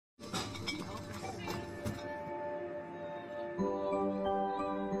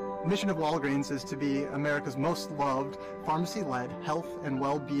mission of Walgreens is to be America's most loved pharmacy-led health and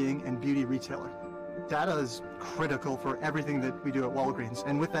well-being and beauty retailer. Data is critical for everything that we do at Walgreens.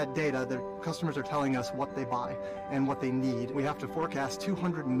 And with that data, the customers are telling us what they buy and what they need. We have to forecast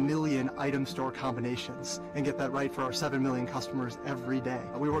 200 million item store combinations and get that right for our 7 million customers every day.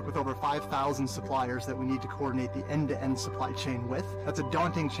 We work with over 5,000 suppliers that we need to coordinate the end-to-end supply chain with. That's a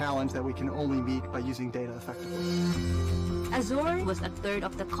daunting challenge that we can only meet by using data effectively. Azure was a third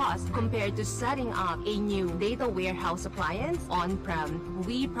of the cost compared to setting up a new data warehouse appliance on-prem.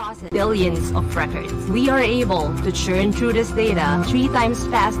 We process billions of records. We are able to churn through this data 3 times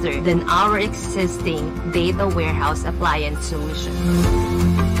faster than our existing data warehouse appliance solution.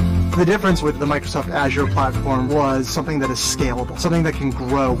 The difference with the Microsoft Azure platform was something that is scalable, something that can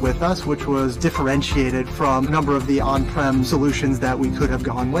grow with us, which was differentiated from a number of the on-prem solutions that we could have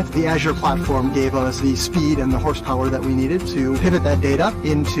gone with. The Azure platform gave us the speed and the horsepower that we needed to pivot that data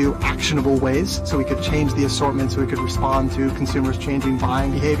into actionable ways so we could change the assortment, so we could respond to consumers' changing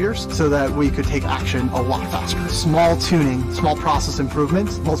buying behaviors, so that we could take action a lot faster. Small tuning, small process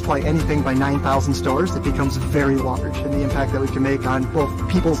improvements, multiply anything by 9,000 stores, it becomes very large, and the impact that we can make on both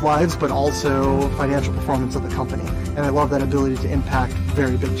people's lives but also financial performance of the company. And I love that ability to impact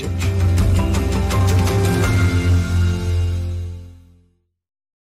very big change.